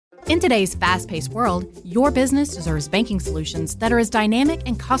In today's fast-paced world, your business deserves banking solutions that are as dynamic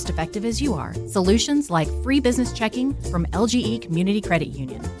and cost-effective as you are. Solutions like free business checking from LGE Community Credit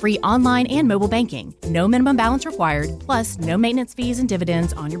Union, free online and mobile banking, no minimum balance required, plus no maintenance fees and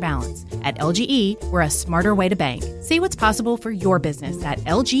dividends on your balance. At LGE, we're a smarter way to bank. See what's possible for your business at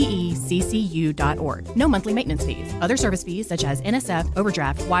lgeccu.org. No monthly maintenance fees. Other service fees such as NSF,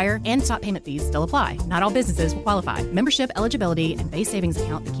 overdraft, wire, and stop payment fees still apply. Not all businesses will qualify. Membership eligibility and base savings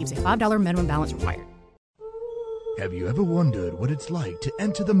account that keeps a $5 minimum balance required. Have you ever wondered what it's like to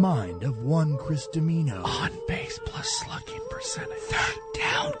enter the mind of one Chris Dimino? On base plus slugging percentage. Third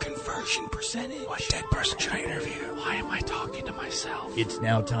down conversion percentage. What dead person should I interview? Why am I talking to myself? It's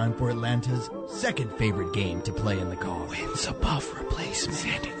now time for Atlanta's second favorite game to play in the car. Wins above replacement.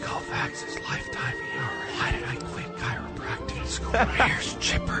 Sandy Koufax's lifetime ERA. Why did I quit chiropractic school? Here's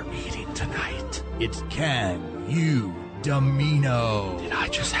Chipper meeting tonight. It's Can You Dimino? Did I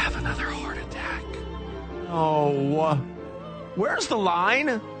just have another heart attack? Oh, where's the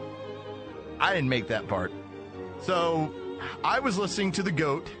line? I didn't make that part. So I was listening to The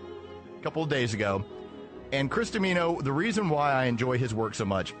GOAT a couple of days ago, and Chris Dimino, the reason why I enjoy his work so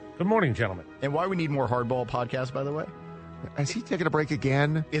much. Good morning, gentlemen. And why we need more hardball podcasts, by the way. Has he taken a break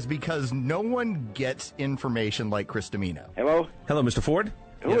again? Is because no one gets information like Chris Dimino. Hello? Hello, Mr. Ford.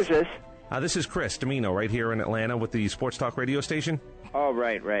 Who is this? This is Chris Dimino right here in Atlanta with the Sports Talk radio station. Oh,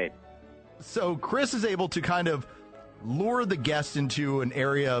 right. So Chris is able to kind of lure the guests into an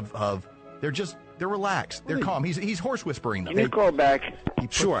area of they're relaxed, they're calm. He's horse whispering them. Can you call back?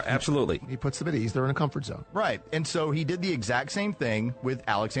 Sure, absolutely. He puts them at ease. They're in a comfort zone. Right. And so he did the exact same thing with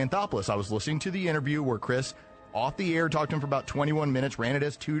Alex Anthopoulos. I was listening to the interview where Chris, off the air, talked to him for about 21 minutes, ran it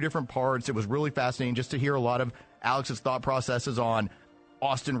as two different parts. It was really fascinating just to hear a lot of Alex's thought processes on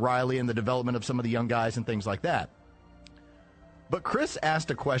Austin Riley and the development of some of the young guys and things like that. But Chris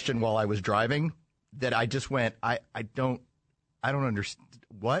asked a question while I was driving that I just went, I don't understand.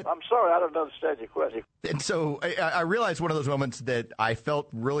 What? I'm sorry, I don't understand your question. And so I realized one of those moments that I felt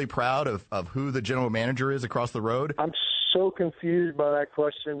really proud of who the general manager is across the road. I'm so confused by that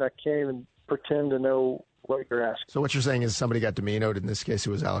question, I can't even pretend to know what you're asking. So what you're saying is somebody got Dimino'd. In this case,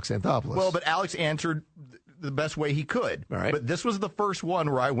 it was Alex Anthopoulos. Well, but Alex answered the best way he could. All right. But this was the first one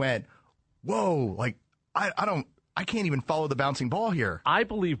where I went, whoa, like, I can't even follow the bouncing ball here. I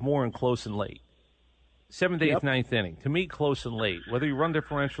believe more in close and late. 7th, 8th, 9th inning. To me, close and late. Whether you run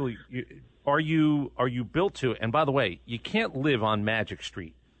differentially, are you built to it? And by the way, you can't live on Magic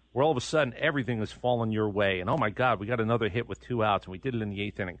Street where all of a sudden everything is falling your way. And, oh, my God, we got another hit with 2 outs, and we did it in the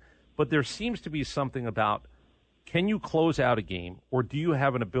 8th inning. But there seems to be something about, can you close out a game, or do you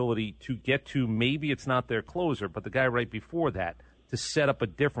have an ability to get to, maybe it's not their closer, but the guy right before that, to set up a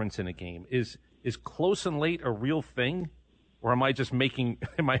difference in a game? Is close and late a real thing, or am I just making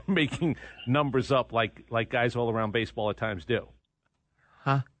numbers up like guys all around baseball at times do?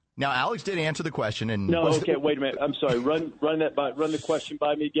 Huh? Now, Alex did answer the question, and No, okay, wait a minute. I'm sorry. Run the question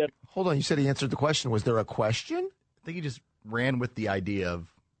by me again. Hold on. You said he answered the question. Was there a question? I think he just ran with the idea of.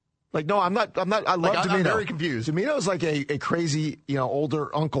 Like, no, I'm not. I love Dimino. I'm very confused. Dimino's like a crazy,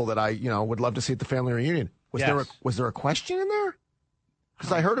 older uncle that I, would love to see at the family reunion. Was there a question in there?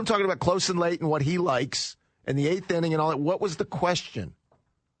 Because I heard him talking about close and late and what he likes and the 8th inning and all that. What was the question?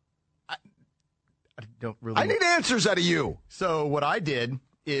 I don't really. I need answers out of you. So what I did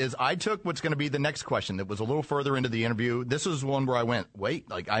is I took what's going to be the next question that was a little further into the interview. This was one where I went, wait,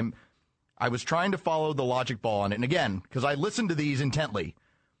 like I was trying to follow the logic ball on it. And again, because I listened to these intently.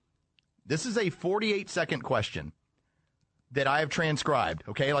 This is a 48-second question that I have transcribed,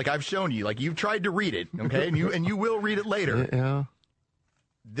 okay? Like I've shown you. Like you've tried to read it, okay? And you will read it later. Yeah.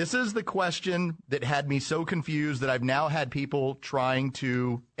 This is the question that had me so confused that I've now had people trying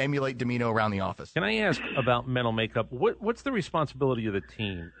to emulate Dimino around the office. Can I ask about mental makeup? What's the responsibility of the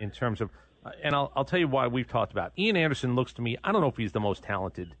team in terms of, and I'll tell you why we've talked about. Ian Anderson looks to me, I don't know if he's the most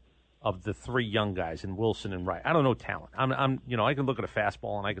talented of the 3 young guys in Wilson and Wright. I don't know talent. I can look at a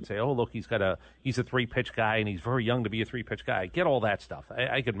fastball and I can say, oh, look, he's a 3-pitch guy and he's very young to be a 3-pitch guy. I get all that stuff.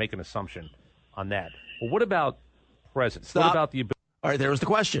 I could make an assumption on that. But what about presence? Stop. What about the ability? All right, there was the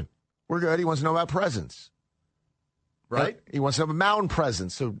question. We're good. He wants to know about presence. Right? He wants to know about mound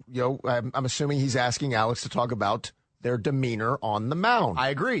presence. So, I'm assuming he's asking Alex to talk about their demeanor on the mound. I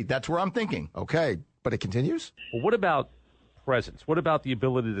agree. That's where I'm thinking. Okay, but it continues? Well, what about presence? What about the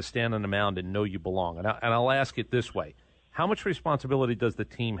ability to stand on the mound and know you belong? And I'll ask it this way. How much responsibility does the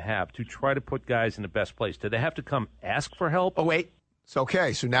team have to try to put guys in the best place? Do they have to come ask for help? Oh, wait. So,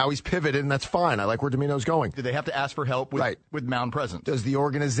 okay, so now he's pivoted, and that's fine. I like where Dimino's going. Do they have to ask for help with mound presence? Does the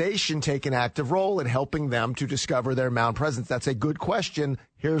organization take an active role in helping them to discover their mound presence? That's a good question.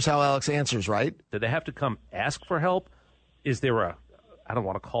 Here's how Alex answers, right? Do they have to come ask for help? Is there I don't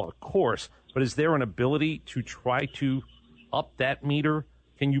want to call it a course, but is there an ability to try to up that meter?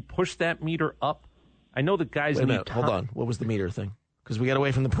 Can you push that meter up? I know the guys Wait a need minute, hold on. What was the meter thing? Because we got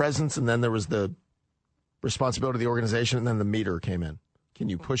away from the presence, and then there was the responsibility of the organization, and then the meter came in. Can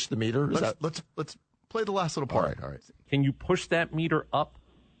you push the meter? Let's play the last little part. All right. Can you push that meter up?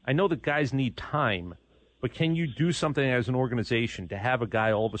 I know the guys need time, but can you do something as an organization to have a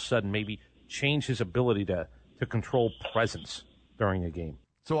guy all of a sudden maybe change his ability to control presence during a game?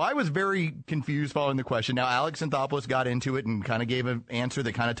 So I was very confused following the question. Now, Alex Anthopoulos got into it and kind of gave an answer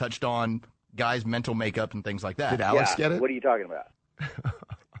that kind of touched on guys' mental makeup and things like that. Did Alex get it? What are you talking about?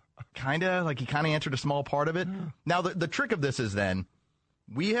 Kind of, like he kind of answered a small part of it. Now, the trick of this is then,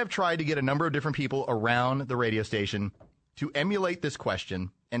 we have tried to get a number of different people around the radio station to emulate this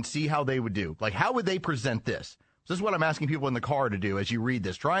question and see how they would do. Like, how would they present this? So this is what I'm asking people in the car to do as you read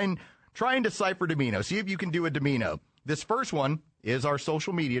this. Try and decipher Dimino. See if you can do a Dimino. This first one is our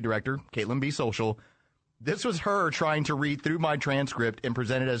social media director, Caitlin B. Social. This was her trying to read through my transcript and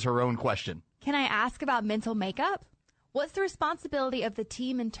present it as her own question. Can I ask about mental makeup? What's the responsibility of the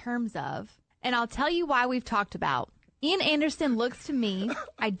team in terms of? And I'll tell you why we've talked about. Ian Anderson looks to me,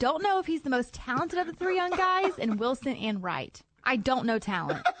 I don't know if he's the most talented of the three young guys, and Wilson and Wright. I don't know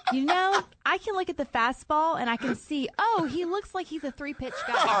talent. You know, I can look at the fastball and I can see, oh, he looks like he's a three-pitch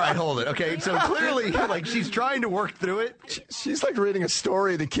guy. All right, hold it. Okay, so clearly, like, she's trying to work through it. She's like reading a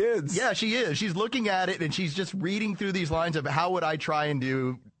story to kids. Yeah, she is. She's looking at it, and she's just reading through these lines of how would I try and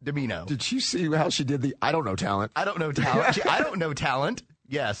do Dimino. Did you see how she did the I don't know talent? I don't know talent. I don't know talent.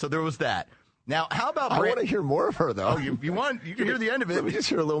 Yeah, so there was that. Now, how about I want to hear more of her, though. Oh, you can hear the end of it. Let me just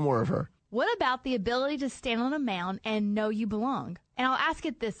hear a little more of her. What about the ability to stand on a mound and know you belong? And I'll ask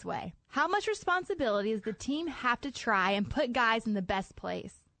it this way. How much responsibility does the team have to try and put guys in the best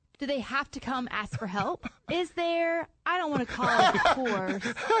place? Do they have to come ask for help? Is there, I don't want to call it a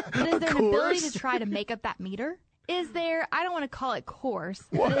course, but is there an ability to try to make up that meter? Is there, I don't want to call it course,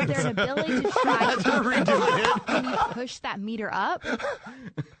 but is there an ability to try to can you push that meter up?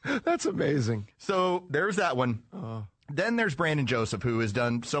 That's amazing. So there's that one. Then there's Brandon Joseph, who has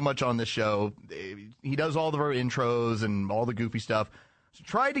done so much on this show. He does all of our intros and all the goofy stuff. So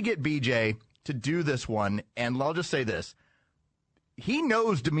tried to get BJ to do this one, and I'll just say this. He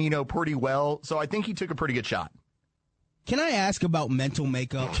knows Dimino pretty well, so I think he took a pretty good shot. Can I ask about mental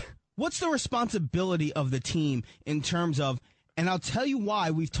makeup? What's the responsibility of the team in terms of, and I'll tell you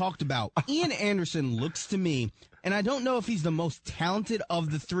why we've talked about, Ian Anderson looks to me, and I don't know if he's the most talented of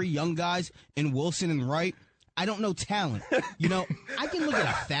the three young guys in Wilson and Wright. I don't know talent. You know, I can look at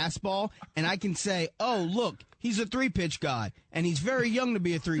a fastball and I can say, oh, look, he's a three-pitch guy, and he's very young to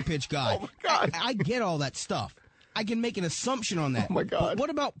be a three-pitch guy. Oh, my God. I get all that stuff. I can make an assumption on that. Oh, my God. But what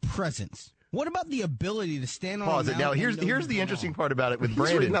about presence? What about the ability to stand on Pause a it. Now, mound here's the interesting part about it with He's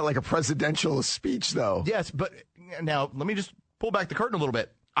Brandon. reading that like a presidential speech, though. Yes, but now let me just pull back the curtain a little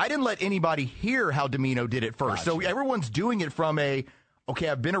bit. I didn't let anybody hear how Dimino did it first. Gotcha. So everyone's doing it from okay,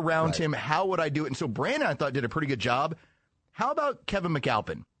 I've been around him. How would I do it? And so Brandon, I thought, did a pretty good job. How about Kevin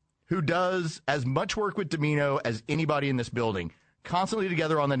McAlpin, who does as much work with Dimino as anybody in this building, constantly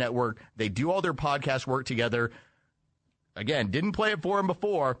together on the network. They do all their podcast work together. Again, didn't play it for him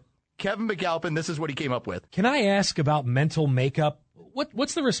before. Kevin McAlpin, this is what he came up with. Can I ask about mental makeup?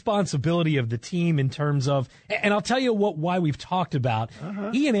 What's the responsibility of the team in terms of, and I'll tell you why we've talked about,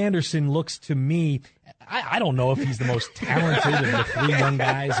 Ian Anderson looks to me, I don't know if he's the most talented of the three young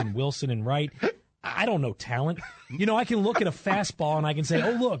guys in Wilson and Wright. I don't know talent. You know, I can look at a fastball and I can say,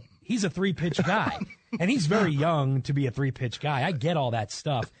 oh, look, he's a three-pitch guy. And he's very young to be a three-pitch guy. I get all that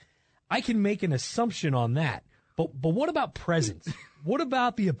stuff. I can make an assumption on that. But what about presence? What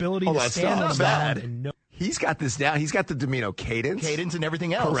about the ability to stand on the mound and know? He's got this down. He's got the Dimino cadence. Cadence and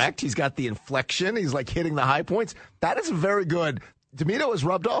everything else. Correct. He's got the inflection. He's like hitting the high points. That is very good. Dimino has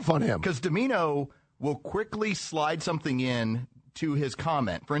rubbed off on him. Because Dimino will quickly slide something in to his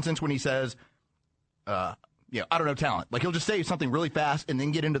comment. For instance, when he says, I don't know talent. Like, he'll just say something really fast and then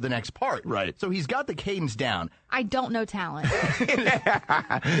get into the next part. Right. So he's got the cadence down. I don't know talent.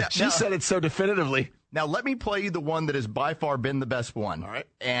 She said it so definitively. Now, let me play you the one that has by far been the best one. All right.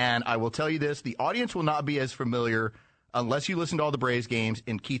 And I will tell you this. The audience will not be as familiar unless you listen to all the Braves games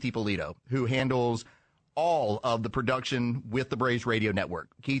in Keith Ippolito, who handles all of the production with the Braves radio network.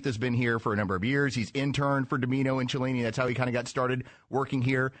 Keith has been here for a number of years. He's interned for Dimino and Cellini. That's how he kind of got started working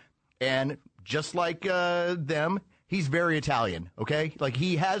here. And just like them, He's very Italian, okay? Like,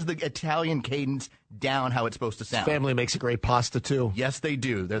 he has the Italian cadence down how it's supposed to sound. His family makes a great pasta, too. Yes, they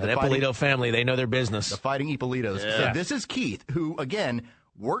do. They're the Ippolito family. They know their business. The Fighting Ippolitos. Yeah. So this is Keith, who, again,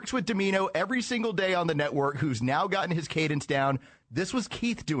 works with Dimino every single day on the network, who's now gotten his cadence down. This was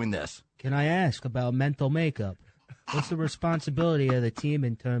Keith doing this. Can I ask about mental makeup? What's the responsibility of the team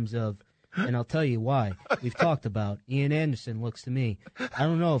in terms of, and I'll tell you why. We've talked about Ian Anderson looks to me. I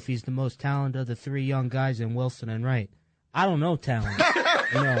don't know if he's the most talented of the three young guys in Wilson and Wright. I don't know talent.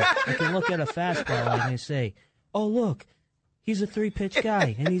 I can look at a fastball and I say, oh, look, he's a three-pitch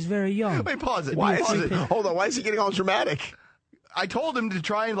guy, and he's very young. Wait, pause it. Hold on. Why is he getting all dramatic? I told him to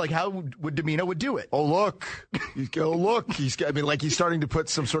try and, like, how would Dimino would do it. Oh, look. He's starting to put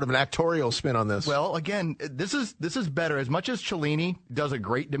some sort of an actorial spin on this. Well, again, this is better. As much as Cellini does a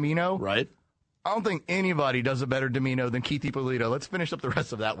great Dimino, right? I don't think anybody does a better Dimino than Keith Ippolito. Let's finish up the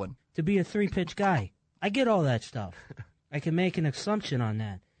rest of that one. To be a three-pitch guy, I get all that stuff. I can make an assumption on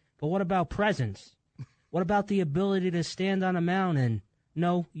that. But what about presence? What about the ability to stand on a mound and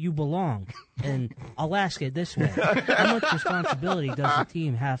know you belong? And I'll ask it this way. How much responsibility does the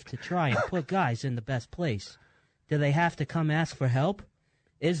team have to try and put guys in the best place? Do they have to come ask for help?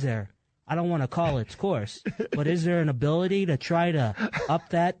 Is there, I don't want to call its course, but is there an ability to try to up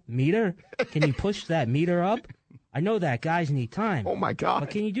that meter? Can you push that meter up? I know that guys need time. Oh, my God. But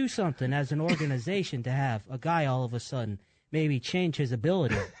can you do something as an organization to have a guy all of a sudden maybe change his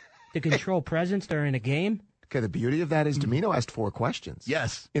ability to control presence during a game? Okay, the beauty of that is Dimino asked 4 questions.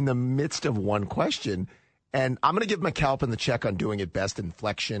 Yes. In the midst of one question. And I'm going to give McAlpin the check on doing it best,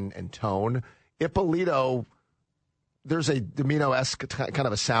 inflection and tone. Ippolito, there's a Dimino-esque kind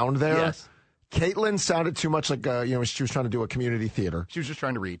of a sound there. Yes. Caitlin sounded too much like, she was trying to do a community theater. She was just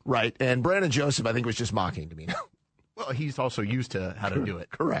trying to read. Right. And Brandon Joseph, I think, was just mocking Dimino. Well, he's also used to how to do it.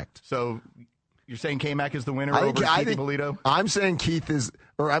 Correct. So you're saying K-Mac is the winner over Keith Ippolito? I'm saying Keith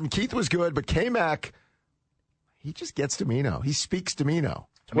was good, but K-Mac, he just gets Dimino. He speaks Dimino.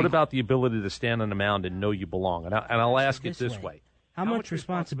 What about the ability to stand on the mound and know you belong? And I'll ask it this way. How much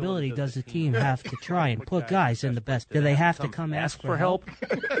responsibility does the team have to try and put guys in the best? Do they have to come ask for help?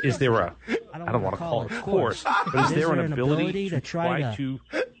 Is there a, I don't want to call it course, but is there an ability to try to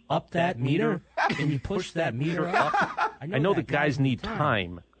up that meter? Can you push that meter up? I know that guys need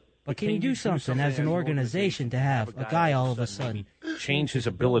time. But can you do something as an organization to have a guy all of a sudden change his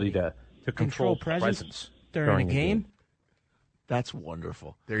ability to control presence during a game? That's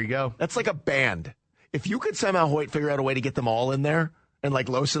wonderful. There you go. That's like a band. If you could somehow figure out a way to get them all in there, and like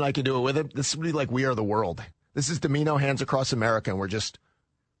Los and I could do it with him, this would be like We Are the World. This is Dimino Hands Across America, and we're just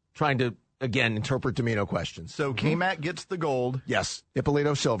trying to, again, interpret Dimino questions. So K-Mac gets the gold. Yes.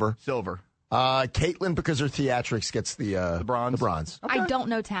 Ippolito, silver. Silver. Caitlin, because her theatrics, gets the bronze. The bronze. Okay. I don't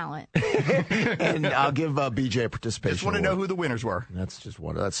know talent. And I'll give BJ a participation. Just want to know who the winners were. That's just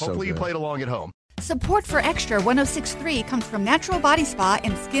one. That's Hopefully so you played along at home. Support for Extra 106.3 comes from Natural Body Spa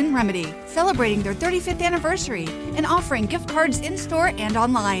and Skin Remedy, celebrating their 35th anniversary and offering gift cards in-store and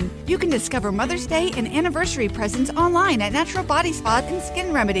online. You can discover Mother's Day and anniversary presents online at Natural Body Spa and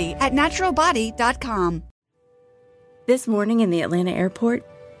Skin Remedy at naturalbody.com. This morning in the Atlanta airport,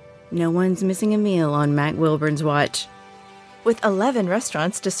 no one's missing a meal on Mac Wilburn's watch. With 11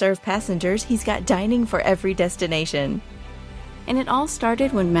 restaurants to serve passengers, he's got dining for every destination. And it all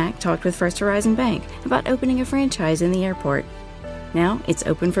started when Mac talked with First Horizon Bank about opening a franchise in the airport. Now it's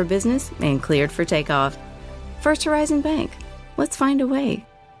open for business and cleared for takeoff. First Horizon Bank. Let's find a way.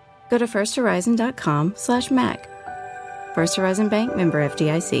 Go to firsthorizon.com/Mac. First Horizon Bank, member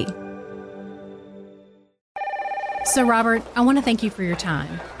FDIC. So, Robert, I want to thank you for your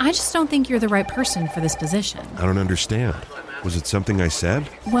time. I just don't think you're the right person for this position. I don't understand. Was it something I said?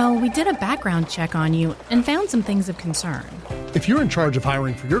 Well, we did a background check on you and found some things of concern. If you're in charge of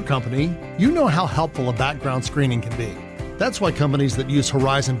hiring for your company, you know how helpful a background screening can be. That's why companies that use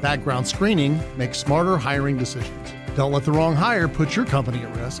Horizon Background Screening make smarter hiring decisions. Don't let the wrong hire put your company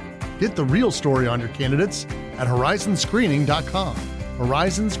at risk. Get the real story on your candidates at horizonscreening.com.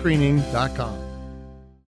 horizonscreening.com.